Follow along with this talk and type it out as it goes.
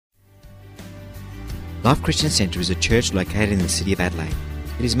Life Christian Centre is a church located in the city of Adelaide.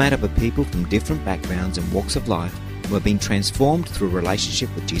 It is made up of people from different backgrounds and walks of life who have been transformed through a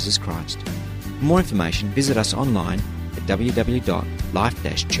relationship with Jesus Christ. For more information, visit us online at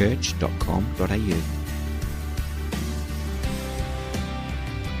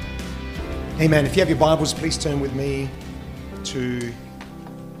www.life-church.com.au. Amen. If you have your Bibles, please turn with me to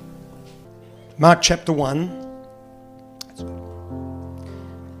Mark chapter 1.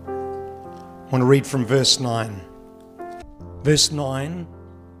 I want to read from verse 9. Verse 9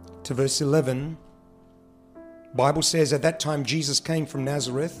 to verse 11. The Bible says, "At that time Jesus came from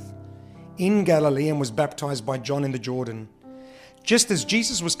Nazareth in Galilee and was baptized by John in the Jordan. Just as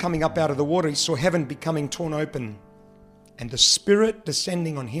Jesus was coming up out of the water, he saw heaven becoming torn open and the Spirit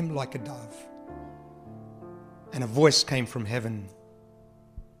descending on him like a dove. And a voice came from heaven,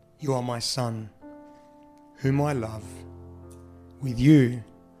 'You are my Son, whom I love. With you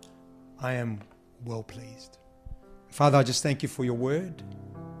I am well pleased.'" Father, I just thank you for your word.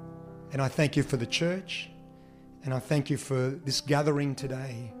 And I thank you for the church. And I thank you for this gathering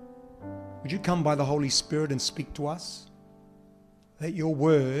today. Would you come by the Holy Spirit and speak to us? Let your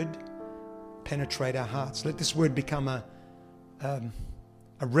word penetrate our hearts. Let this word become a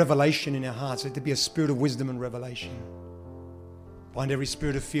revelation in our hearts. Let there be a spirit of wisdom and revelation. Bind every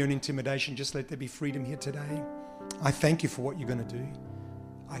spirit of fear and intimidation. Just let there be freedom here today. I thank you for what you're going to do.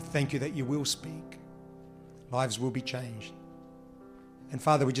 I thank you that you will speak. Lives will be changed. And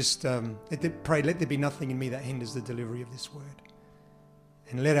Father, we just let there be nothing in me that hinders the delivery of this word.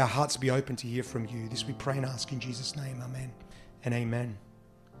 And let our hearts be open to hear from you. This we pray and ask in Jesus' name. Amen and amen.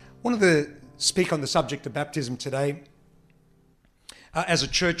 I wanted to speak on the subject of baptism today. As a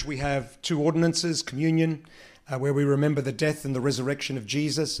church, we have two ordinances: communion, where we remember the death and the resurrection of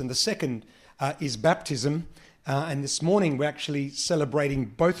Jesus, and the second is baptism. And this morning we're actually celebrating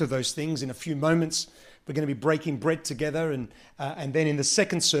both of those things. In a few moments we're going to be breaking bread together, and then in the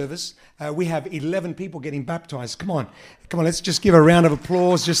second service we have 11 people getting baptized. Come on, let's just give a round of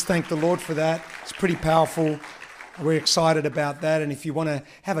applause. Just thank the Lord for that. It's pretty powerful. We're excited about that. And if you want to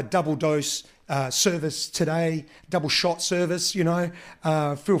have a double dose service today, double shot service,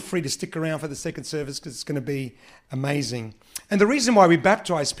 feel free to stick around for the second service, because it's going to be amazing. And the reason why we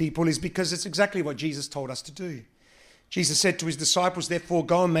baptize people is because it's exactly what Jesus told us to do. Jesus said to his disciples, "Therefore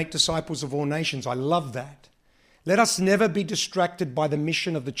go and make disciples of all nations." I love that. Let us never be distracted by the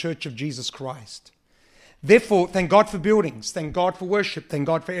mission of the Church of Jesus Christ. Therefore, thank God for buildings, thank God for worship, thank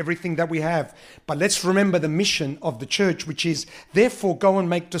God for everything that we have. But let's remember the mission of the church, which is, therefore, go and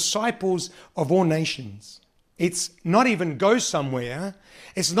make disciples of all nations. It's not even go somewhere.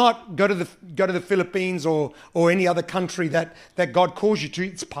 It's not go to the Philippines or any other country that God calls you to.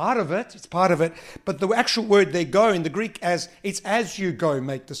 It's part of it. It's part of it. But the actual word there, go, in the Greek, it's as you go,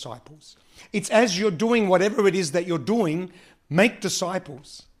 make disciples. It's as you're doing whatever it is that you're doing, make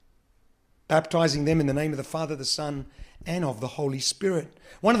disciples. Baptizing them in the name of the Father, the Son, and of the Holy Spirit.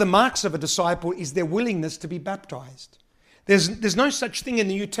 One of the marks of a disciple is their willingness to be baptized. There's no such thing in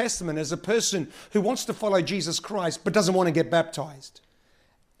the New Testament as a person who wants to follow Jesus Christ but doesn't want to get baptized.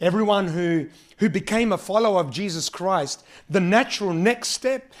 Everyone who became a follower of Jesus Christ, the natural next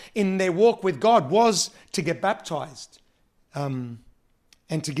step in their walk with God was to get baptized and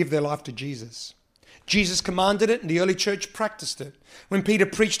to give their life to Jesus. Jesus commanded it, and the early church practiced it. When Peter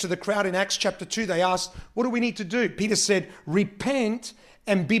preached to the crowd in Acts chapter 2, they asked, "What do we need to do?" Peter said, "Repent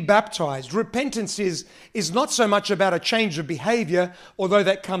and be baptized." Repentance is not so much about a change of behavior, although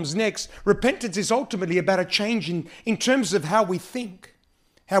that comes next. Repentance is ultimately about a change in terms of how we think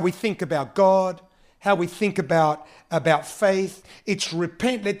about God, how we think about faith. It's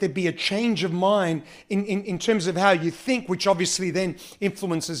repent, let there be a change of mind in terms of how you think, which obviously then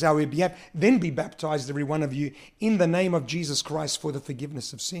influences how we behave. Then be baptized, every one of you, in the name of Jesus Christ for the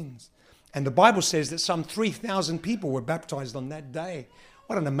forgiveness of sins. And the Bible says that some 3,000 people were baptized on that day.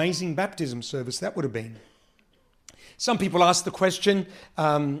 What an amazing baptism service that would have been. Some people ask the question,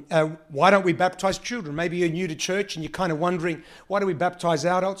 why don't we baptize children? Maybe you're new to church and you're kind of wondering, why do we baptize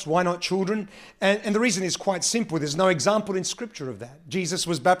adults? Why not children? And the reason is quite simple. There's no example in Scripture of that. Jesus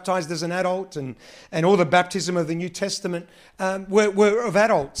was baptized as an adult, and all the baptism of the New Testament were of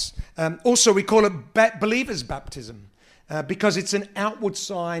adults. Also, we call it believer's baptism because it's an outward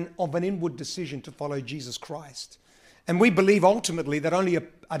sign of an inward decision to follow Jesus Christ. And we believe ultimately that only an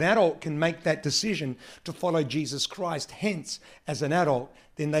adult can make that decision to follow Jesus Christ. Hence, as an adult,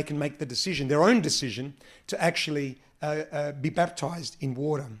 then they can make the decision, their own decision, to actually be baptized in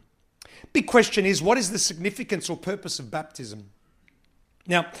water. Big question is, what is the significance or purpose of baptism?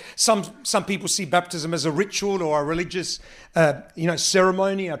 Now, some people see baptism as a ritual or a religious,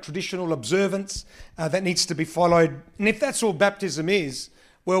 ceremony, a traditional observance that needs to be followed. And if that's all baptism is,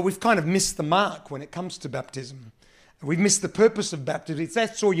 well, we've kind of missed the mark when it comes to baptism. We've missed the purpose of baptism. If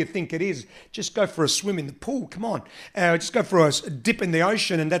that's all you think it is, just go for a swim in the pool. Come on, just go for a dip in the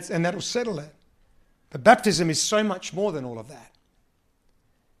ocean, and that'll settle it. But baptism is so much more than all of that.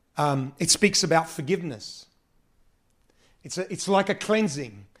 It speaks about forgiveness. It's like a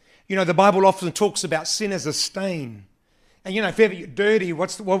cleansing. You know, the Bible often talks about sin as a stain. And, you know, if ever you're dirty,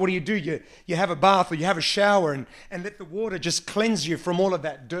 what do? You have a bath or you have a shower and let the water just cleanse you from all of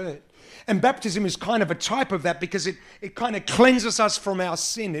that dirt. And baptism is kind of a type of that because it kind of cleanses us from our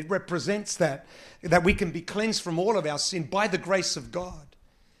sin. It represents that we can be cleansed from all of our sin by the grace of God.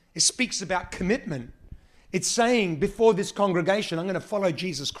 It speaks about commitment. It's saying before this congregation, I'm going to follow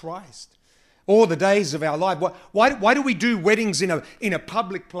Jesus Christ all the days of our life. Why do we do weddings in a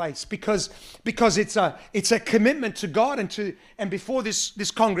public place? Because it's a commitment to God and before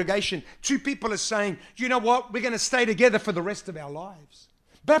this congregation, two people are saying, you know what, we're going to stay together for the rest of our lives.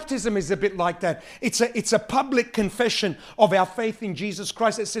 Baptism is a bit like that. It's a public confession of our faith in Jesus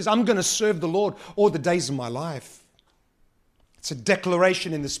Christ that says, I'm going to serve the Lord all the days of my life. It's a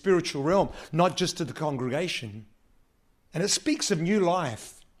declaration in the spiritual realm, not just to the congregation. And it speaks of new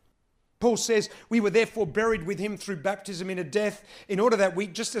life. Paul says, we were therefore buried with him through baptism into death, in order that we,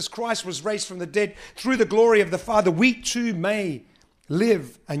 just as Christ was raised from the dead through the glory of the Father, we too may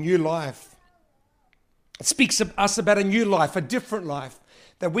live a new life. It speaks of us about a new life, a different life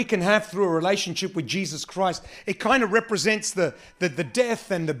that we can have through a relationship with Jesus Christ. It kind of represents the death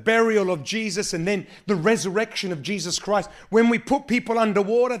and the burial of Jesus and then the resurrection of Jesus Christ. When we put people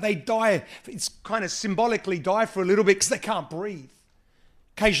underwater, they die. It's kind of symbolically die for a little bit because they can't breathe.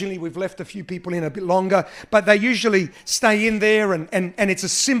 Occasionally we've left a few people in a bit longer, but they usually stay in there and it's a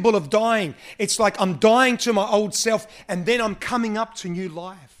symbol of dying. It's like I'm dying to my old self and then I'm coming up to new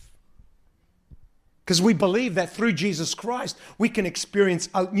life. Because we believe that through Jesus Christ, we can experience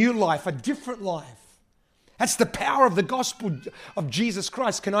a new life, a different life. That's the power of the gospel of Jesus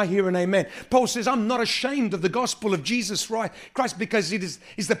Christ. Can I hear an amen? Paul says, I'm not ashamed of the gospel of Jesus Christ because it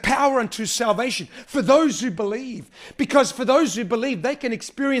is the power unto salvation for those who believe. Because for those who believe, they can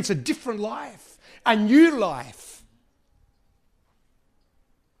experience a different life, a new life.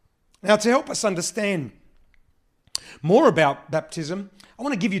 Now, to help us understand more about baptism, I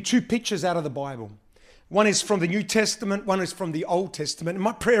want to give you two pictures out of the Bible. One is from the New Testament, one is from the Old Testament. And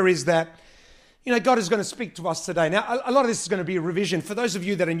my prayer is that, you know, God is going to speak to us today. Now, a lot of this is going to be a revision. For those of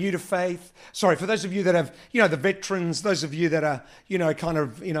you that are new to faith, for those of you that have, you know, the veterans, those of you that are, you know, kind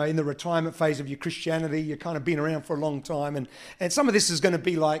of, you know, in the retirement phase of your Christianity, you're kind of been around for a long time. And some of this is going to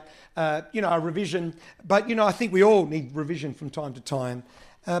be like, you know, a revision. But, you know, I think we all need revision from time to time.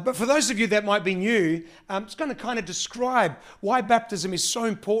 But for those of you that might be new, it's going to kind of describe why baptism is so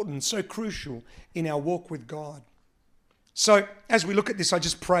important, so crucial in our walk with God. So as we look at this, I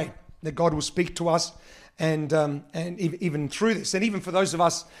just pray that God will speak to us and even through this. And even for those of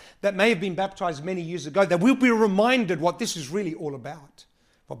us that may have been baptized many years ago, that we'll be reminded what this is really all about,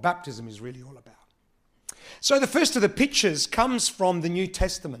 what baptism is really all about. So the first of the pictures comes from the New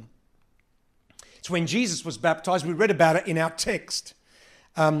Testament. It's when Jesus was baptized. We read about it in our text.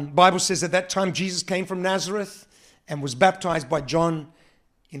 Bible says at that time Jesus came from Nazareth and was baptized by John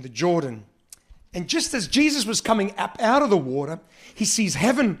in the Jordan. And just as Jesus was coming up out of the water, he sees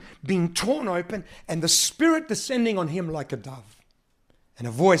heaven being torn open and the Spirit descending on him like a dove. And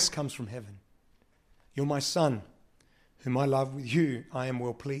a voice comes from heaven. You're my Son, whom I love. With you I am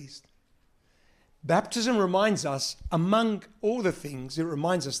well pleased. Baptism reminds us, among all the things, it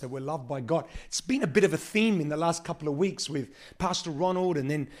reminds us that we're loved by God. It's been a bit of a theme in the last couple of weeks with Pastor Ronald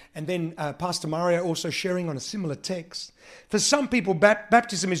and then Pastor Mario also sharing on a similar text. For some people,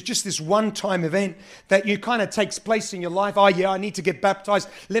 baptism is just this one-time event that you kind of takes place in your life. Oh yeah, I need to get baptized.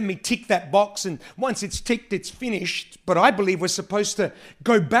 Let me tick that box. And once it's ticked, it's finished. But I believe we're supposed to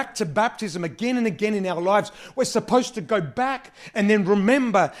go back to baptism again and again in our lives. We're supposed to go back and then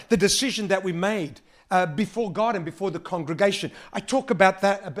remember the decision that we made before God and before the congregation. I talk about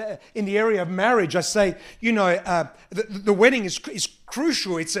that in the area of marriage. I say, you know, the wedding is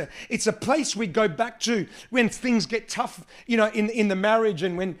crucial. It's a place we go back to when things get tough, you know, in the marriage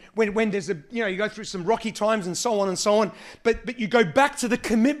and when there's you go through some rocky times and so on and so on. But you go back to the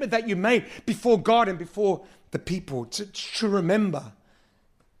commitment that you made before God and before the people to remember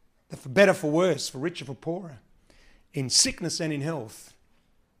that for better, for worse, for richer, for poorer, in sickness and in health,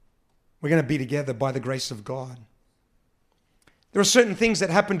 we're going to be together by the grace of God. There are certain things that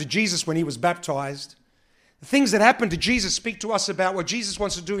happened to Jesus when he was baptized The things that happened to Jesus speak to us about what Jesus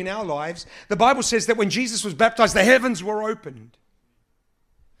wants to do in our lives. The Bible says that when Jesus was baptized, the heavens were opened.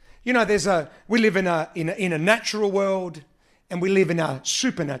 You know, we live in a natural world, and we live in a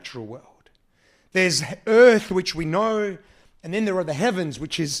supernatural world. There's earth, which we know, and then there are the heavens,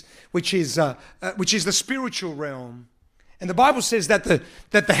 which is the spiritual realm. And the Bible says that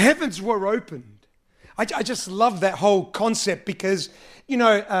the heavens were opened. I just love that whole concept because, you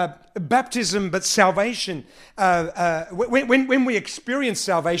know, baptism, but salvation, when we experience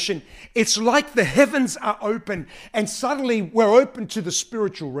salvation, it's like the heavens are open and suddenly we're open to the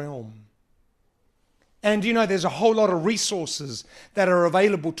spiritual realm. And, you know, there's a whole lot of resources that are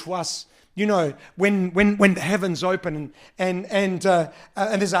available to us, you know, when the heavens open, and there's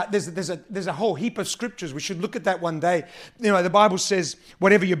a whole heap of scriptures. We should look at that one day. You know, the Bible says,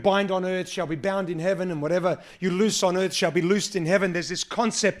 whatever you bind on earth shall be bound in heaven, and whatever you loose on earth shall be loosed in heaven. There's this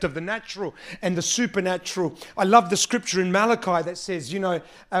concept of the natural and the supernatural. I love the scripture in Malachi that says, you know,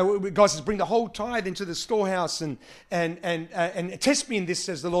 God says, bring the whole tithe into the storehouse and test me in this,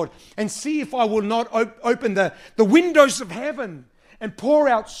 says the Lord, and see if I will not open the windows of heaven and pour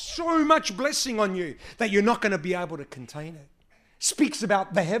out so much blessing on you that you're not going to be able to contain it. Speaks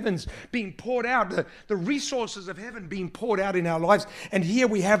about the heavens being poured out, the resources of heaven being poured out in our lives. And here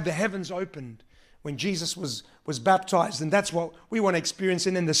we have the heavens opened when Jesus was baptized. And that's what we want to experience.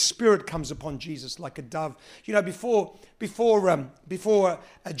 And then the Spirit comes upon Jesus like a dove. You know, before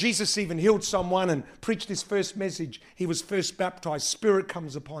Jesus even healed someone and preached his first message, he was first baptized. Spirit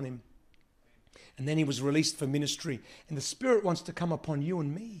comes upon him. And then he was released for ministry. And the Spirit wants to come upon you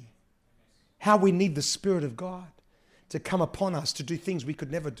and me. How we need the Spirit of God to come upon us to do things we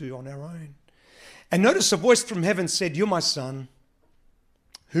could never do on our own. And notice a voice from heaven said, "You're my Son,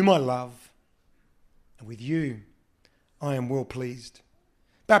 whom I love, and with you I am well pleased."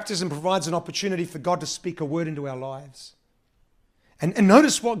 Baptism provides an opportunity for God to speak a word into our lives. And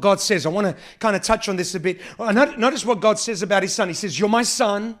notice what God says. I want to kind of touch on this a bit. Notice what God says about his Son. He says, "You're my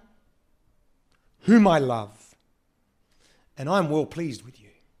Son, whom I love, and I'm well pleased with you."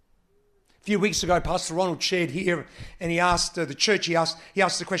 A few weeks ago, Pastor Ronald shared here, and he asked the church, he asked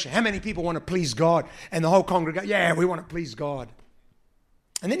the question, how many people want to please God? And the whole congregation, yeah, we want to please God.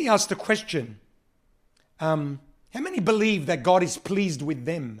 And then he asked the question, how many believe that God is pleased with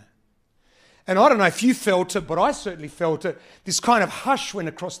them? And I don't know if you felt it, but I certainly felt it. This kind of hush went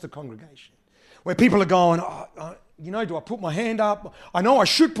across the congregation, where people are going, you know, do I put my hand up? I know I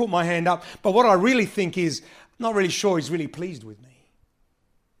should put my hand up, but what I really think is, I'm not really sure he's really pleased with me.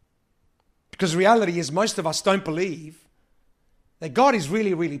 Because the reality is most of us don't believe that God is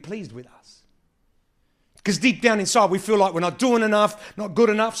really, really pleased with us. Because deep down inside we feel like we're not doing enough, not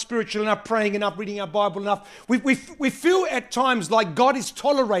good enough, spiritual enough, praying enough, reading our Bible enough. We feel at times like God is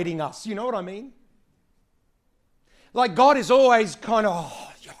tolerating us. You know what I mean? Like God is always kind of,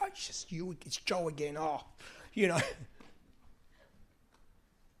 it's just you, it's Joe again. You know.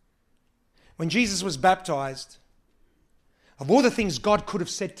 When Jesus was baptized, of all the things God could have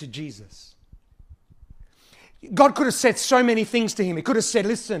said to Jesus, God could have said so many things to him. He could have said,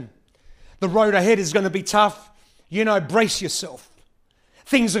 listen, the road ahead is going to be tough. You know, brace yourself.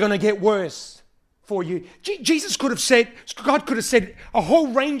 Things are going to get worse for you. God could have said a whole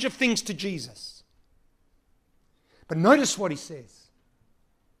range of things to Jesus. But notice what he says.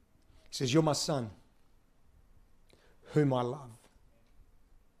 He says, "You're my Son, whom I love,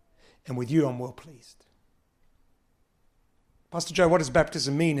 and with you I'm well pleased." Pastor Joe, what does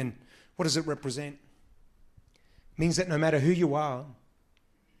baptism mean and what does it represent? It means that no matter who you are,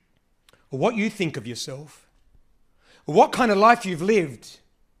 or what you think of yourself, or what kind of life you've lived,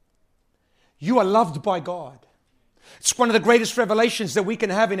 you are loved by God. It's one of the greatest revelations that we can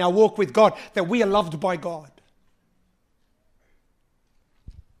have in our walk with God, that we are loved by God.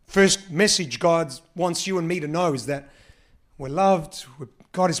 First message God wants you and me to know is that we're loved,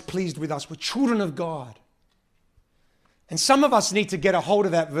 God is pleased with us, we're children of God. And some of us need to get a hold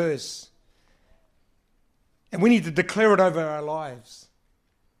of that verse. And we need to declare it over our lives.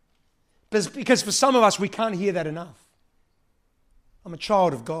 Because for some of us, we can't hear that enough. I'm a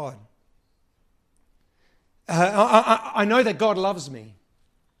child of God. I know that God loves me.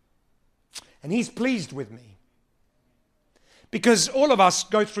 And He's pleased with me. Because all of us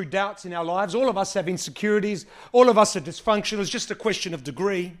go through doubts in our lives. All of us have insecurities. All of us are dysfunctional. It's just a question of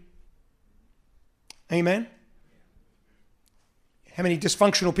degree. Amen? How many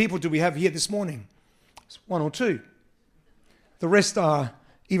dysfunctional people do we have here this morning? It's one or two. The rest are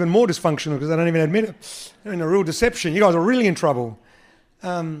even more dysfunctional because they don't even admit it. They're in a real deception. You guys are really in trouble.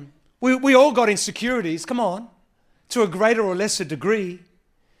 We all got insecurities, come on, to a greater or lesser degree.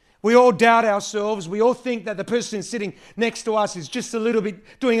 We all doubt ourselves. We all think that the person sitting next to us is just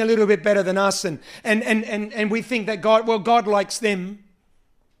doing a little bit better than us. And we think that God likes them,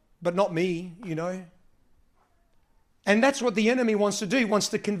 but not me, And that's what the enemy wants to do. He wants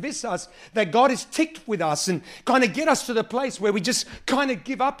to convince us that God is ticked with us and kind of get us to the place where we just kind of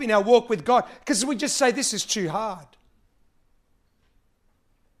give up in our walk with God because we just say, this is too hard.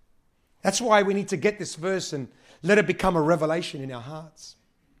 That's why we need to get this verse and let it become a revelation in our hearts.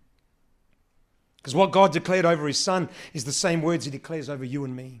 Because what God declared over his Son is the same words he declares over you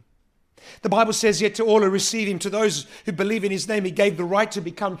and me. The Bible says, yet to all who receive him, to those who believe in his name, he gave the right to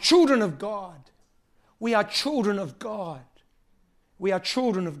become children of God. We are children of God. We are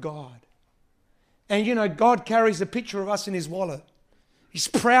children of God. And God carries a picture of us in his wallet. He's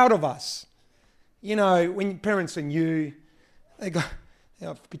proud of us. When parents are new, they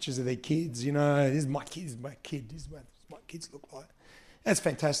have pictures of their kids. This is my kid. This is what my kids look like. That's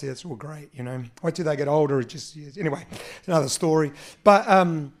fantastic. That's all great, Wait till they get older. Anyway, it's another story. But,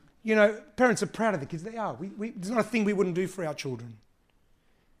 parents are proud of the kids. They are. There's not a thing we wouldn't do for our children.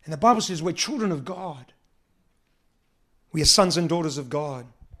 And the Bible says we're children of God. We are sons and daughters of God.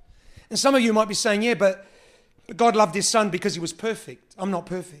 And some of you might be saying, yeah, but God loved his Son because he was perfect. I'm not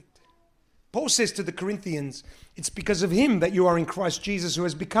perfect. Paul says to the Corinthians, it's because of him that you are in Christ Jesus, who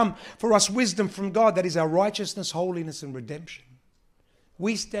has become for us wisdom from God, that is our righteousness, holiness, and redemption.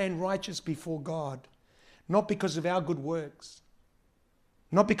 We stand righteous before God, not because of our good works,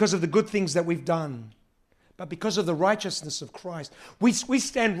 not because of the good things that we've done, but because of the righteousness of Christ. We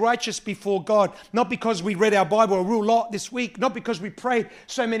stand righteous before God, not because we read our Bible a real lot this week, not because we prayed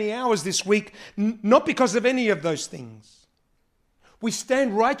so many hours this week, not because of any of those things. We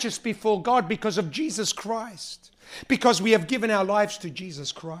stand righteous before God because of Jesus Christ, because we have given our lives to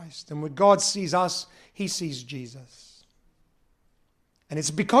Jesus Christ. And when God sees us, he sees Jesus. And it's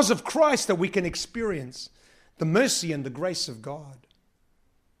because of Christ that we can experience the mercy and the grace of God.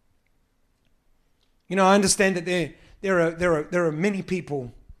 I understand that there are many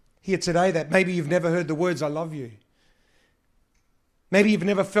people here today that maybe you've never heard the words, I love you. Maybe you've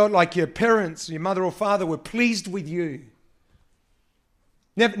never felt like your parents, your mother or father were pleased with you.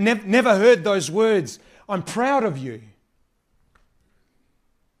 Never heard those words, I'm proud of you.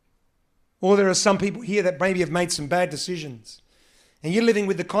 Or there are some people here that maybe have made some bad decisions. And you're living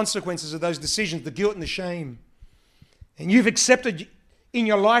with the consequences of those decisions, the guilt and the shame. And you've accepted in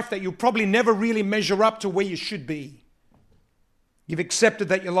your life that you'll probably never really measure up to where you should be. You've accepted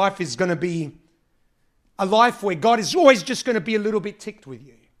that your life is going to be a life where God is always just going to be a little bit ticked with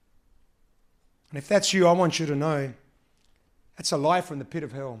you. And if that's you, I want you to know that's a lie from the pit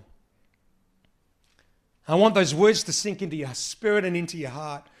of hell. I want those words to sink into your spirit and into your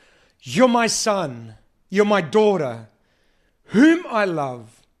heart. You're my son. You're my daughter, whom I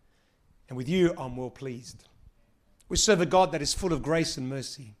love, and with you I'm well pleased. We serve a God that is full of grace and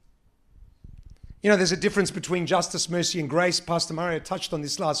mercy. There's a difference between justice, mercy, and grace. Pastor Mario touched on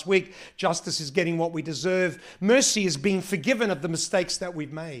this last week. Justice is getting what we deserve. Mercy is being forgiven of the mistakes that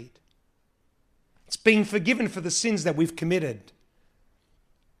we've made. It's being forgiven for the sins that we've committed.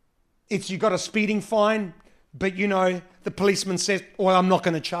 It's you got a speeding fine, but the policeman says, well, I'm not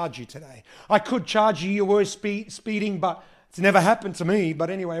going to charge you today. I could charge you were speeding, but it's never happened to me. But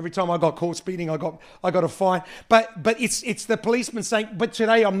anyway, every time I got caught speeding, I got a fine. But it's the policeman saying, but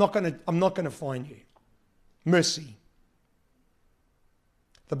today I'm not going to fine you. Mercy.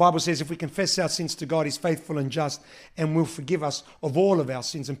 The Bible says if we confess our sins to God, he's faithful and just and will forgive us of all of our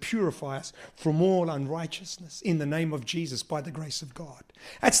sins and purify us from all unrighteousness in the name of Jesus by the grace of God.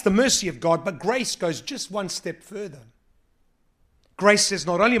 That's the mercy of God, but grace goes just one step further. Grace says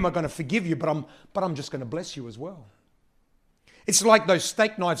not only am I going to forgive you, but I'm just going to bless you as well. It's like those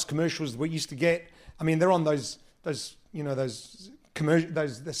steak knives commercials we used to get. I mean, they're on those commercial,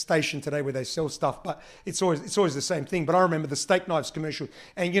 the station today where they sell stuff, but it's always the same thing. But I remember the steak knives commercial,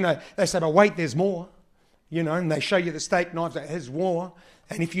 and they say, "But wait, there's more," and they show you the steak knives that has more.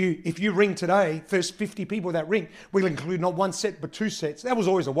 And if you ring today, first 50 people that ring, we'll include not one set but two sets. That was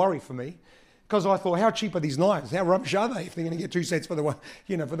always a worry for me, because I thought, how cheap are these knives? How rubbish are they if they're going to get two sets for the one,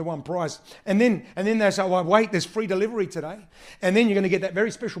 for the one price? And then they say, well, wait, there's free delivery today. And then you're going to get that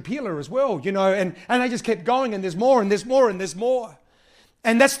very special peeler as well, and they just kept going, and there's more, and there's more, and there's more.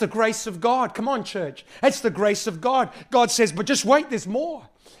 And that's the grace of God. Come on, church. That's the grace of God. God says, but just wait, there's more.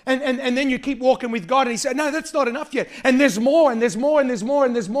 And then you keep walking with God, and he said, no, that's not enough yet. And there's more, and there's more, and there's more,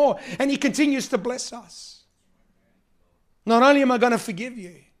 and there's more. And he continues to bless us. Not only am I going to forgive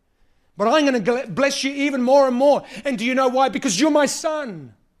you, but I'm going to bless you even more and more. And do you know why? Because you're my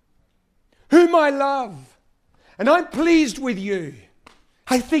son, whom I love. And I'm pleased with you.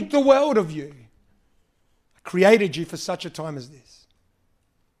 I think the world of you. I created you for such a time as this.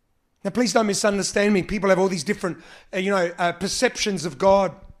 Now, please don't misunderstand me. People have all these different, perceptions of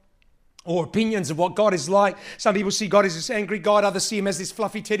God or opinions of what God is like. Some people see God as this angry God. Others see him as this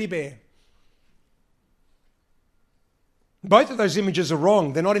fluffy teddy bear. Both of those images are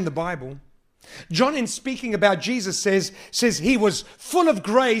wrong. They're not in the Bible. John, in speaking about Jesus, says he was full of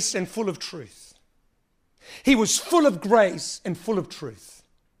grace and full of truth. He was full of grace and full of truth.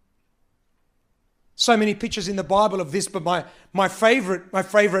 So many pictures in the Bible of this, but my favorite,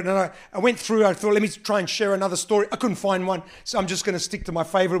 and I went through, I thought, let me try and share another story. I couldn't find one, so I'm just going to stick to my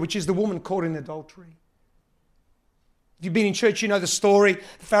favorite, which is the woman caught in adultery. If you've been in church, you know the story.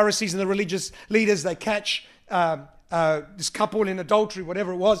 The Pharisees and the religious leaders, they catch this couple in adultery,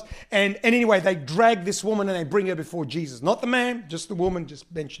 whatever it was. And anyway, they drag this woman and they bring her before Jesus. Not the man, just the woman, just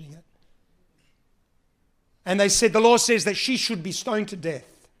mentioning it. And they said, the law says that she should be stoned to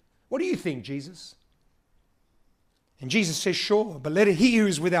death. What do you think, Jesus? And Jesus says, sure, but he who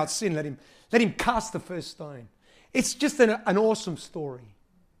is without sin, let him cast the first stone. It's just an awesome story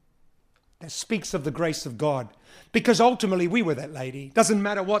that speaks of the grace of God. Because ultimately we were that lady. Doesn't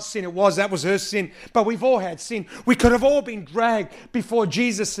matter what sin it was, that was her sin. But we've all had sin. We could have all been dragged before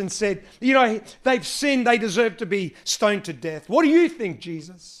Jesus and said, they've sinned, they deserve to be stoned to death. What do you think,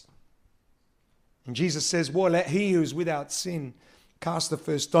 Jesus? And Jesus says, well, let he who is without sin cast the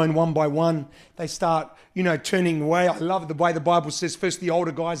first stone. One by one, they start, turning away. I love the way the Bible says first the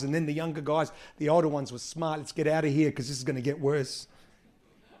older guys and then the younger guys. The older ones were smart. Let's get out of here because this is going to get worse.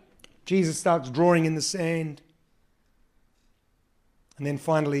 Jesus starts drawing in the sand. And then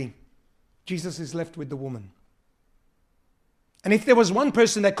finally, Jesus is left with the woman. And if there was one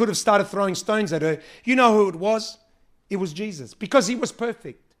person that could have started throwing stones at her, you know who it was? It was Jesus. Because he was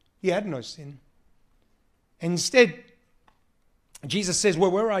perfect. He had no sin. And instead, Jesus says,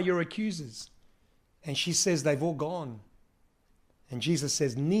 well, where are your accusers? And she says, they've all gone. And Jesus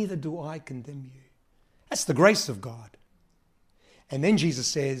says, neither do I condemn you. That's the grace of God. And then Jesus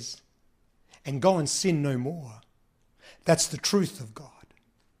says, and go and sin no more. That's the truth of God.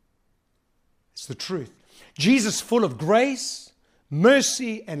 It's the truth. Jesus full of grace,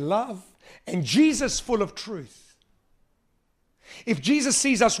 mercy, and love. And Jesus full of truth. If Jesus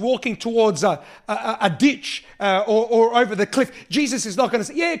sees us walking towards a ditch or over the cliff, Jesus is not going to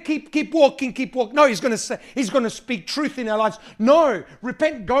say, yeah, keep walking. No, he's going to speak truth in our lives. No,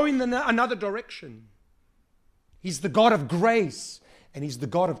 repent, go in another direction. He's the God of grace and he's the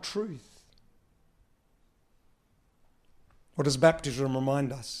God of truth. What does baptism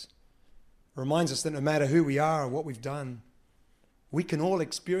remind us? It reminds us that no matter who we are or what we've done, we can all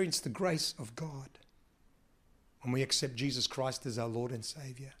experience the grace of God when we accept Jesus Christ as our Lord and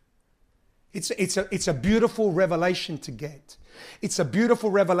Savior. It's a beautiful revelation to get. It's a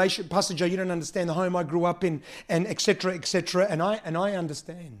beautiful revelation. Pastor Joe, you don't understand the home I grew up in, and etc., and I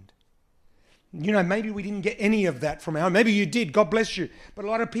understand. Maybe we didn't get any of that from our home. Maybe you did, God bless you. But a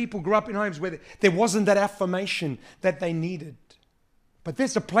lot of people grew up in homes where there wasn't that affirmation that they needed. But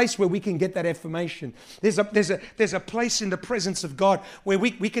there's a place where we can get that affirmation. There's a place in the presence of God where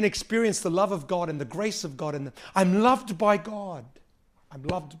we can experience the love of God and the grace of God. And I'm loved by God. I'm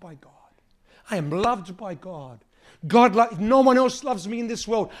loved by God. I am loved by God. God, no one else loves me in this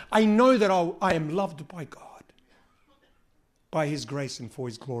world. I know that I am loved by God, by his grace and for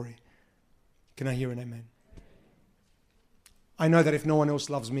his glory. Can I hear an amen? I know that if no one else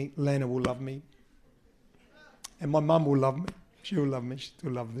loves me, Lana will love me. And my mum will love me. She will love me. She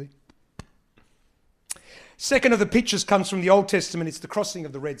will love me. Second of the pictures comes from the Old Testament. It's the crossing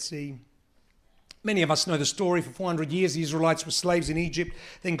of the Red Sea. Many of us know the story. For 400 years, the Israelites were slaves in Egypt.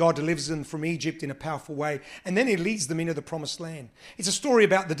 Then God delivers them from Egypt in a powerful way. And then he leads them into the promised land. It's a story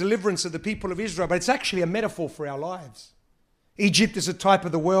about the deliverance of the people of Israel, but it's actually a metaphor for our lives. Egypt is a type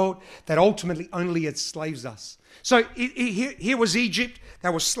of the world that ultimately only enslaves us. So here was Egypt. They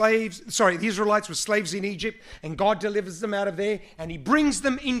were slaves. The Israelites were slaves in Egypt, and God delivers them out of there, and he brings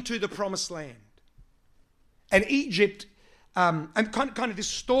them into the promised land. And Egypt, and kind of this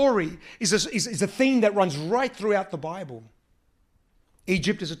story is a theme that runs right throughout the Bible.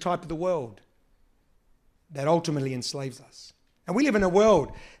 Egypt is a type of the world that ultimately enslaves us. And we live in a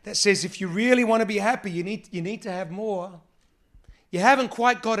world that says if you really want to be happy, you need to have more. You haven't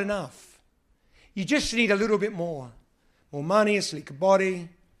quite got enough. You just need a little bit more. More money, a sleeker body,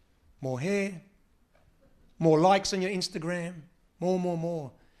 more hair, more likes on your Instagram,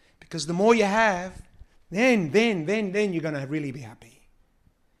 more. Because the more you have, then you're going to really be happy.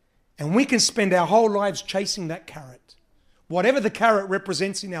 And we can spend our whole lives chasing that carrot. Whatever the carrot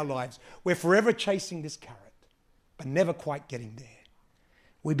represents in our lives, we're forever chasing this carrot, but never quite getting there.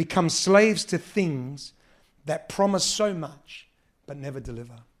 We become slaves to things that promise so much but never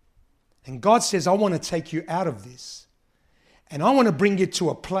deliver. And God says, I want to take you out of this. And I want to bring you to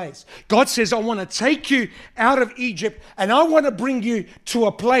a place. God says, I want to take you out of Egypt and I want to bring you to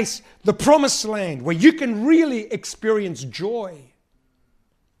a place, the promised land, where you can really experience joy.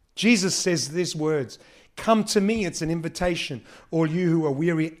 Jesus says these words, come to me, it's an invitation, all you who are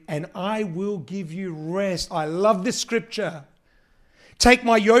weary, and I will give you rest. I love this scripture. Take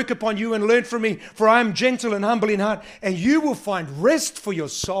my yoke upon you and learn from me, for I am gentle and humble in heart, and you will find rest for your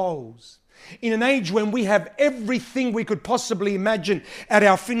souls. In an age when we have everything we could possibly imagine at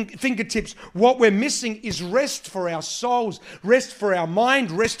our fingertips, what we're missing is rest for our souls, rest for our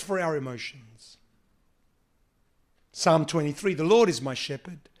mind, rest for our emotions. Psalm 23, the Lord is my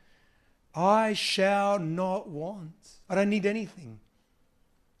shepherd. I shall not want. I don't need anything.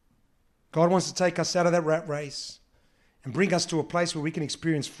 God wants to take us out of that rat race and bring us to a place where we can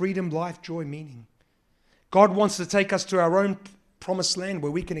experience freedom, life, joy, meaning. God wants to take us to our own promised land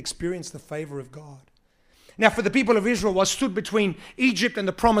where we can experience the favor of God. Now, for the people of Israel, what stood between Egypt and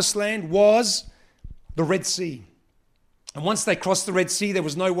the promised land was the Red Sea. And once they crossed the Red Sea, there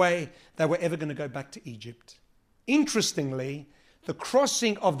was no way they were ever going to go back to Egypt. Interestingly, the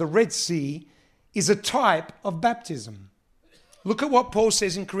crossing of the Red Sea is a type of baptism. Look at what Paul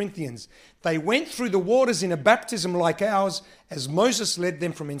says in Corinthians. They went through the waters in a baptism like ours, as Moses led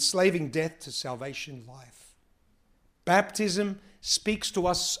them from enslaving death to salvation life. Baptism speaks to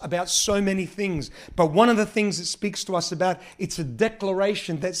us about so many things, but one of the things it speaks to us about, it's a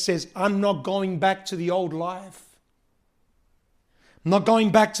declaration that says, I'm not going back to the old life. I'm not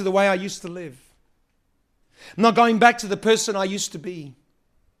going back to the way I used to live. I'm not going back to the person I used to be.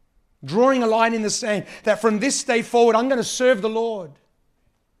 Drawing a line in the sand that from this day forward, I'm going to serve the Lord.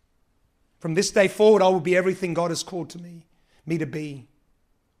 From this day forward, I will be everything God has called to me to be.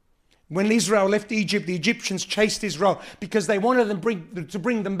 When Israel left Egypt, the Egyptians chased Israel because they wanted them to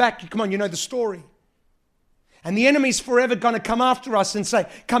bring them back. Come on, you know the story. And the enemy's forever going to come after us and say,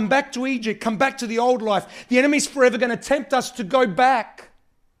 come back to Egypt, come back to the old life. The enemy's forever going to tempt us to go back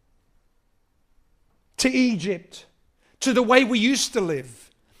to Egypt, to the way we used to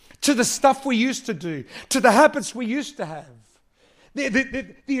live, to the stuff we used to do, to the habits we used to have.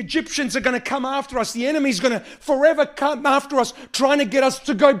 The Egyptians are going to come after us. The enemy's going to forever come after us, trying to get us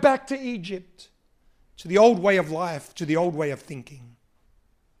to go back to Egypt, to the old way of life, to the old way of thinking.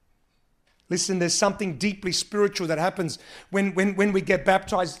 Listen, there's something deeply spiritual that happens when we get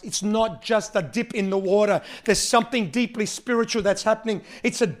baptized. It's not just a dip in the water. There's something deeply spiritual that's happening.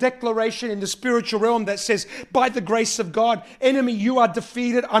 It's a declaration in the spiritual realm that says, by the grace of God, enemy, you are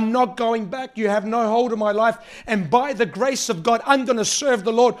defeated. I'm not going back. You have no hold of my life. And by the grace of God, I'm going to serve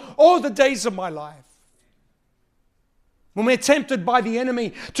the Lord all the days of my life. When we're tempted by the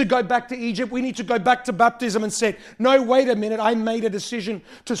enemy to go back to Egypt, we need to go back to baptism and say, no, wait a minute, I made a decision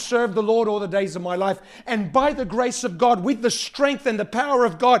to serve the Lord all the days of my life. And by the grace of God, with the strength and the power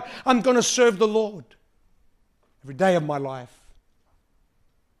of God, I'm going to serve the Lord every day of my life.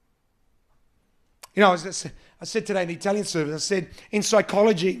 You know, I said today in the Italian service, I said, in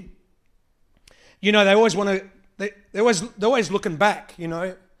psychology, you know, they always want to, they're always looking back, you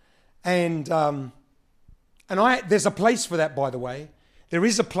know, and there's a place for that, by the way. There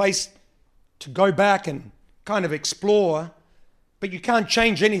is a place to go back and kind of explore, but you can't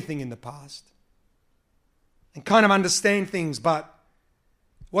change anything in the past and kind of understand things. But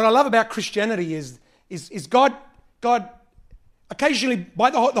what I love about Christianity is God occasionally, by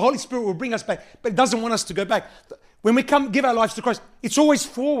the Holy Spirit, will bring us back, but it doesn't want us to go back. When we come give our lives to Christ, it's always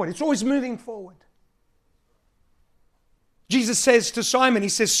forward. It's always moving forward. Jesus says to Simon, he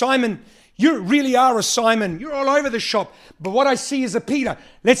says, Simon, you really are a Simon. You're all over the shop. But what I see is a Peter.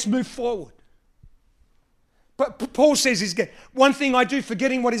 Let's move forward. But Paul says, one thing I do,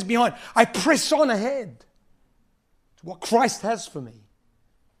 forgetting what is behind, I press on ahead to what Christ has for me.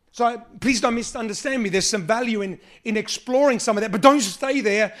 So please don't misunderstand me. There's some value in exploring some of that. But don't stay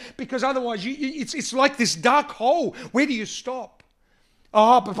there, because otherwise it's like this dark hole. Where do you stop?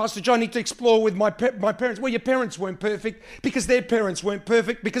 Oh, but Pastor John, I need to explore with my parents. Well, your parents weren't perfect because their parents weren't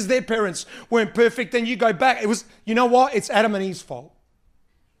perfect because their parents weren't perfect. Then you go back. It was, you know what? It's Adam and Eve's fault.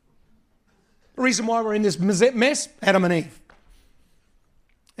 The reason why we're in this mess, Adam and Eve.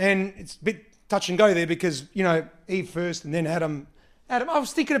 And it's a bit touch and go there because, you know, Eve first and then Adam. I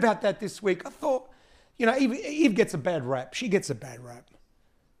was thinking about that this week. I thought, you know, Eve gets a bad rap. She gets a bad rap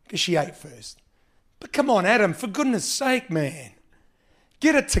because she ate first. But come on, Adam, for goodness sake, man.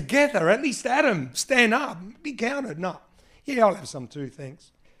 Get it together. At least Adam, stand up. Be counted. No. Yeah, I'll have some too,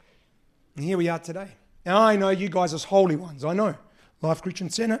 thanks. And here we are today. Now, I know you guys are holy ones. I know. Life Christian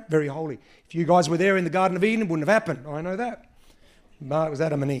Centre, very holy. If you guys were there in the Garden of Eden, it wouldn't have happened. I know that. But it was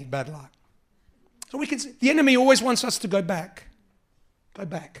Adam and Eve, bad luck. So we can see, the enemy always wants us to go back. Go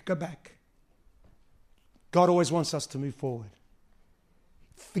back, go back. God always wants us to move forward.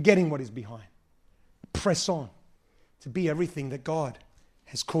 Forgetting what is behind. Press on to be everything that God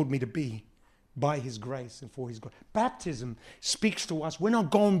has called me to be by His grace and for His glory. Baptism speaks to us. We're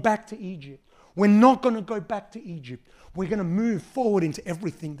not going back to Egypt. We're not going to go back to Egypt. We're going to move forward into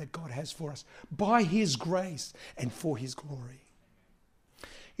everything that God has for us by His grace and for His glory.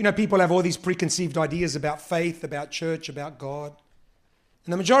 You know, people have all these preconceived ideas about faith, about church, about God.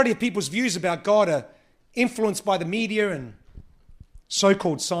 And the majority of people's views about God are influenced by the media and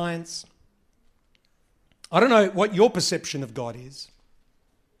so-called science. I don't know what your perception of God is.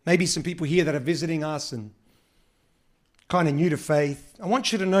 Maybe some people here that are visiting us and kind of new to faith. I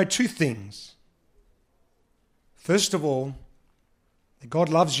want you to know two things. First of all, that God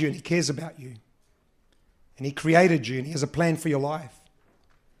loves you and He cares about you. And He created you and He has a plan for your life.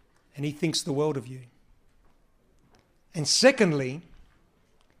 And He thinks the world of you. And secondly,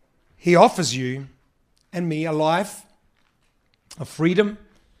 He offers you and me a life of freedom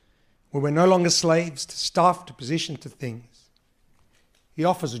where we're no longer slaves to stuff, to position, to things. He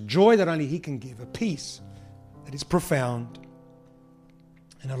offers a joy that only He can give, a peace that is profound,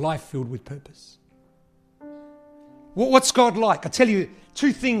 and a life filled with purpose. What's God like? I tell you,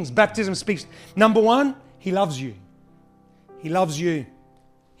 two things baptism speaks. Number one, He loves you. He loves you.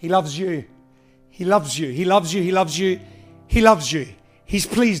 He loves you. He loves you. He loves you. He loves you. He loves you. He's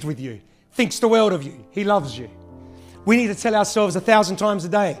pleased with you. Thinks the world of you. He loves you. We need to tell ourselves 1,000 times a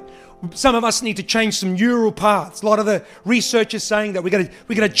day. Some of us need to change some neural paths. A lot of the research is saying that we're going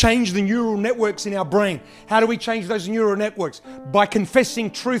to change the neural networks in our brain. How do we change those neural networks? By confessing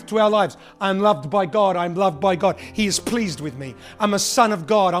truth to our lives. I'm loved by God. I'm loved by God. He is pleased with me. I'm a son of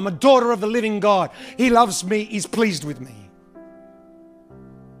God. I'm a daughter of the living God. He loves me. He's pleased with me.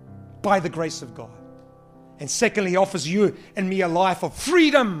 By the grace of God. And secondly, He offers you and me a life of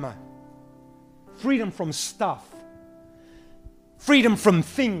freedom. Freedom from stuff. Freedom from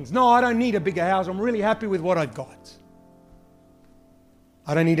things. No, I don't need a bigger house. I'm really happy with what I've got.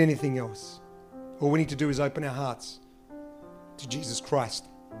 I don't need anything else. All we need to do is open our hearts to Jesus Christ.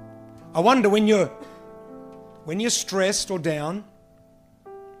 I wonder when you're stressed or down,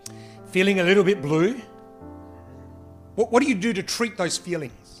 feeling a little bit blue, what do you do to treat those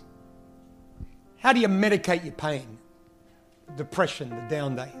feelings? How do you medicate your pain, depression, the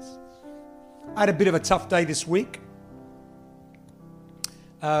down days? I had a bit of a tough day this week.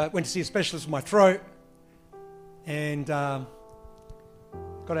 Went to see a specialist for my throat and got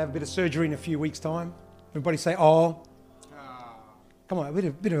to have a bit of surgery in a few weeks' time. Everybody say, oh. Come on, a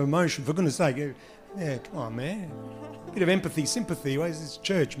bit of emotion, for goodness sake. Yeah, come on, man. A bit of empathy, sympathy. Where's this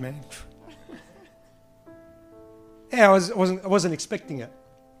church, man? Yeah, I wasn't expecting it.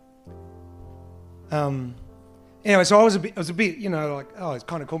 Anyway, so I was a bit, you know, like, oh, it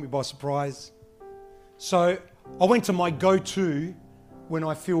kind of caught me by surprise. So I went to my go-to when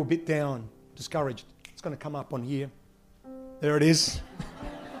I feel a bit down, discouraged. It's going to come up on here. There it is.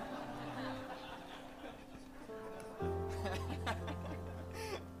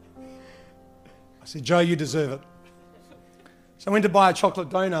 I said, Joe, you deserve it. So I went to buy a chocolate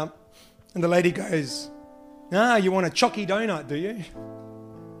donut, and the lady goes, you want a chocky donut, do you?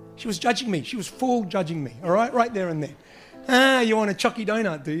 She was judging me. She was full judging me, all right there and then. You want a chocky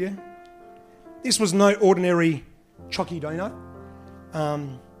donut, do you? This was no ordinary chocky donut.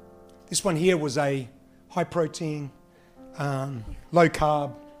 This one here was a high protein, low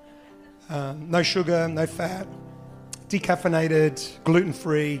carb, no sugar, no fat, decaffeinated,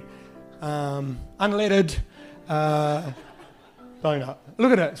 gluten-free, unleaded donut.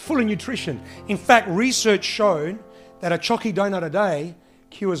 Look at it, it's full of nutrition. In fact, research showed that a chocky donut a day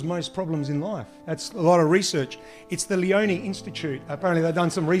cures most problems in life. That's a lot of research. It's the Leone Institute. Apparently they've done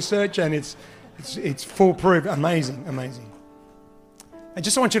some research and it's foolproof. Amazing, amazing. I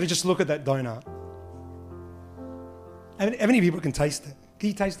just want you to just look at that donut. How many people can taste it? Can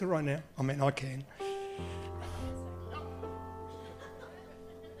you taste it right now? I mean, I can.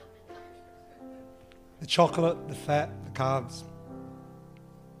 The chocolate, the fat, the carbs.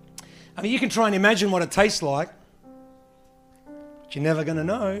 I mean, you can try and imagine what it tastes like, but you're never going to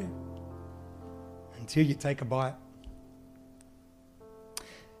know until you take a bite.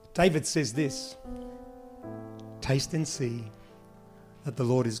 David says this, taste and see that the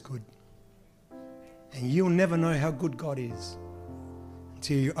Lord is good. And you'll never know how good God is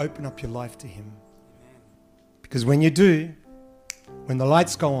until you open up your life to Him. Because when you do, when the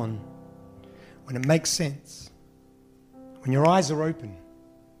lights go on, when it makes sense, When your eyes are open,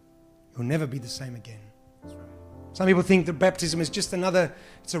 you'll never be the same again. Some people think that baptism is just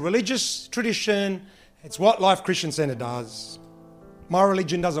it's a religious tradition. It's what Life Christian Center does. My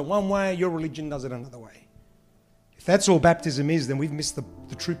religion does it one way, your religion does it another way. If that's all baptism is, then we've missed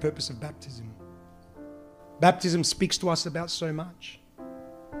the true purpose of baptism. Baptism speaks to us about so much.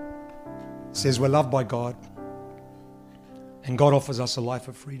 It says we're loved by God, and God offers us a life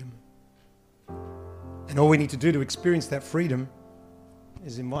of freedom. And all we need to do to experience that freedom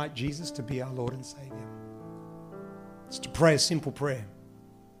is invite Jesus to be our Lord and Savior. It's to pray a simple prayer.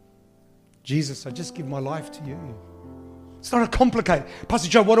 Jesus, I just give my life to you. It's not a complicated. Pastor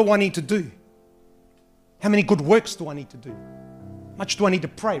Joe, what do I need to do? How many good works do I need to do? How much do I need to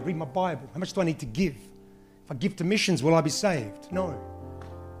pray? Read my Bible. How much do I need to give? If I give to missions, will I be saved? No.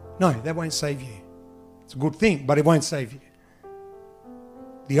 No, that won't save you. It's a good thing, but it won't save you.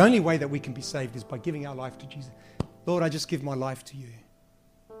 The only way that we can be saved is by giving our life to Jesus. Lord, I just give my life to you.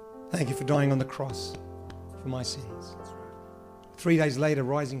 Thank you for dying on the cross for my sins. 3 days later,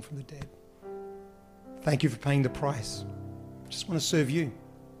 rising from the dead. Thank you for paying the price. I just want to serve you.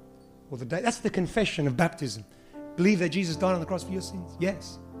 That's the confession of baptism. Believe that Jesus died on the cross for your sins?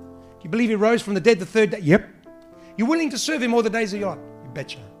 Yes. Do you believe he rose from the dead the third day? Yep. You're willing to serve him all the days of your life? You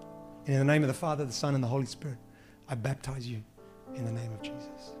betcha. And in the name of the Father, the Son, and the Holy Spirit, I baptize you in the name of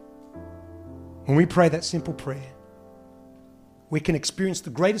Jesus. When we pray that simple prayer, we can experience the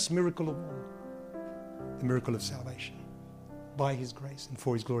greatest miracle of all, the miracle of salvation, by his grace and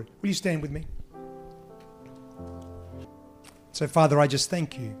for his glory. Will you stand with me? So, Father, I just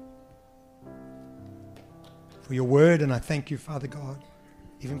thank you for your word, and I thank you, Father God,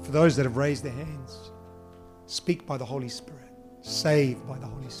 even for those that have raised their hands. Speak by the Holy Spirit. Save by the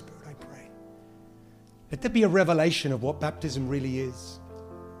Holy Spirit, I pray. Let there be a revelation of what baptism really is,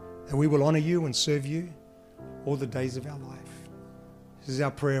 and we will honor you and serve you all the days of our life. This is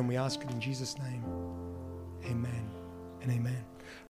our prayer, and we ask it in Jesus' name. Amen and amen.